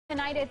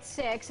Tonight at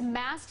 6,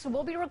 masks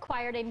will be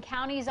required in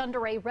counties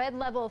under a red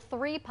level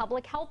 3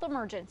 public health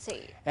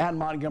emergency. And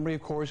Montgomery,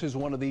 of course, is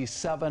one of the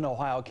 7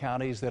 Ohio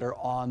counties that are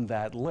on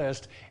that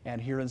list. And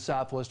here in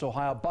Southwest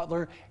Ohio,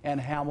 Butler and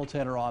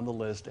Hamilton are on the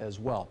list as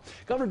well.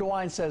 Governor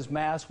DeWine says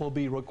masks will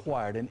be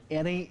required in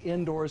any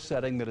indoor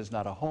setting that is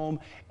not a home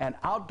and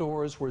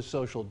outdoors where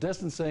social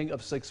distancing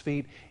of 6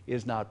 feet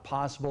is not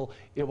possible.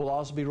 It will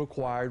also be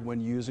required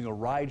when using a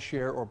ride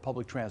share or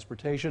public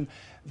transportation.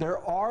 There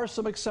are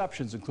some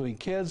exceptions, including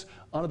kids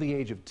under the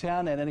age of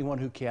 10 and anyone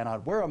who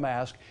cannot wear a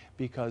mask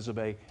because of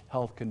a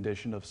health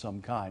condition of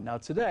some kind. Now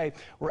today,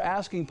 we're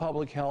asking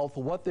public health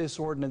what this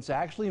ordinance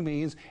actually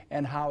means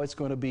and how it's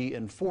going to be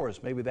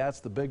enforced. Maybe that's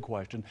the big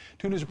question.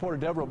 2 News reporter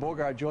Deborah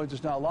Bogart joins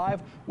us now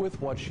live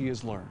with what she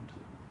has learned.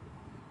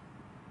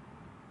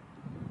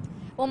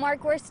 Well,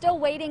 Mark, we're still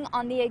waiting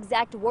on the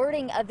exact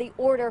wording of the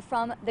order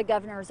from the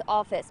governor's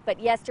office. But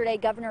yesterday,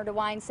 Governor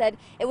DeWine said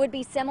it would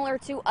be similar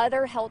to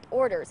other health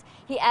orders.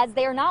 He adds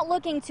they are not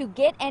looking to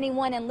get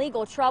anyone in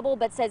legal trouble,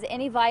 but says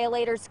any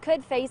violators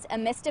could face a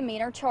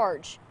misdemeanor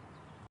charge.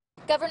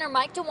 Governor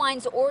Mike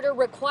DeWine's order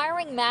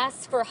requiring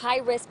masks for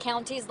high-risk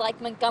counties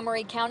like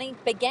Montgomery County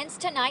begins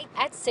tonight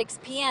at 6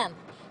 p.m.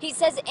 He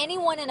says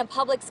anyone in a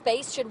public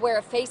space should wear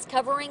a face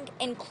covering,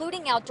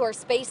 including outdoor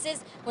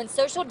spaces, when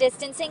social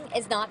distancing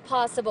is not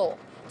possible.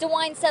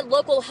 DeWine said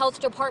local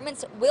health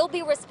departments will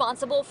be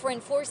responsible for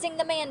enforcing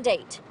the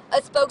mandate. A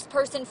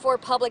spokesperson for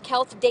Public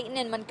Health Dayton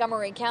and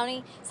Montgomery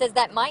County says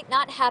that might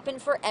not happen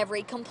for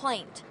every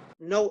complaint.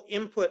 No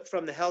input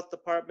from the health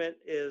department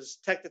is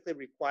technically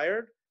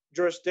required.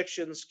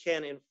 Jurisdictions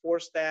can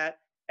enforce that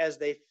as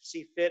they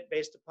see fit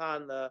based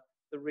upon the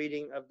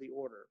reading of the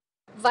order.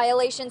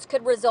 Violations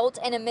could result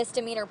in a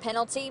misdemeanor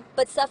penalty,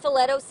 but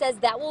Cefaletto says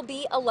that will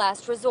be a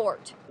last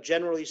resort.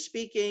 Generally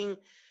speaking,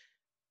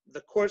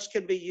 the courts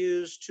can be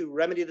used to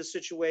remedy the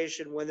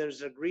situation when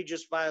there's an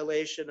egregious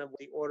violation of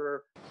the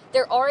order.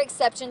 There are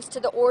exceptions to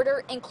the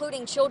order,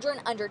 including children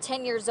under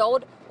 10 years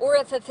old or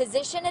if a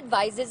physician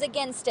advises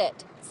against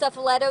it.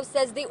 Cefaletto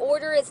says the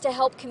order is to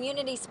help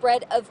community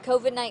spread of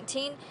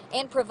COVID-19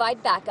 and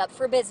provide backup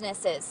for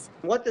businesses.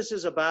 What this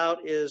is about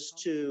is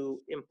to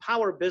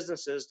empower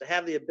businesses to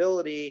have the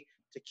ability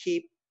to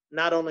keep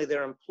not only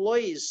their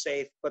employees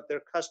safe, but their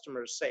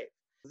customers safe.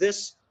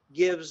 This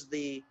gives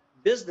the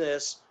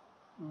business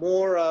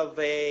more of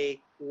a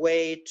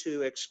way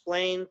to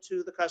explain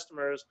to the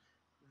customers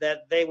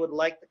that they would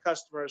like the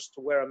customers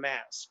to wear a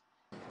mask.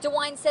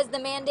 DeWine says the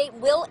mandate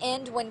will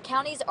end when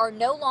counties are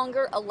no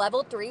longer a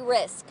level 3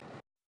 risk.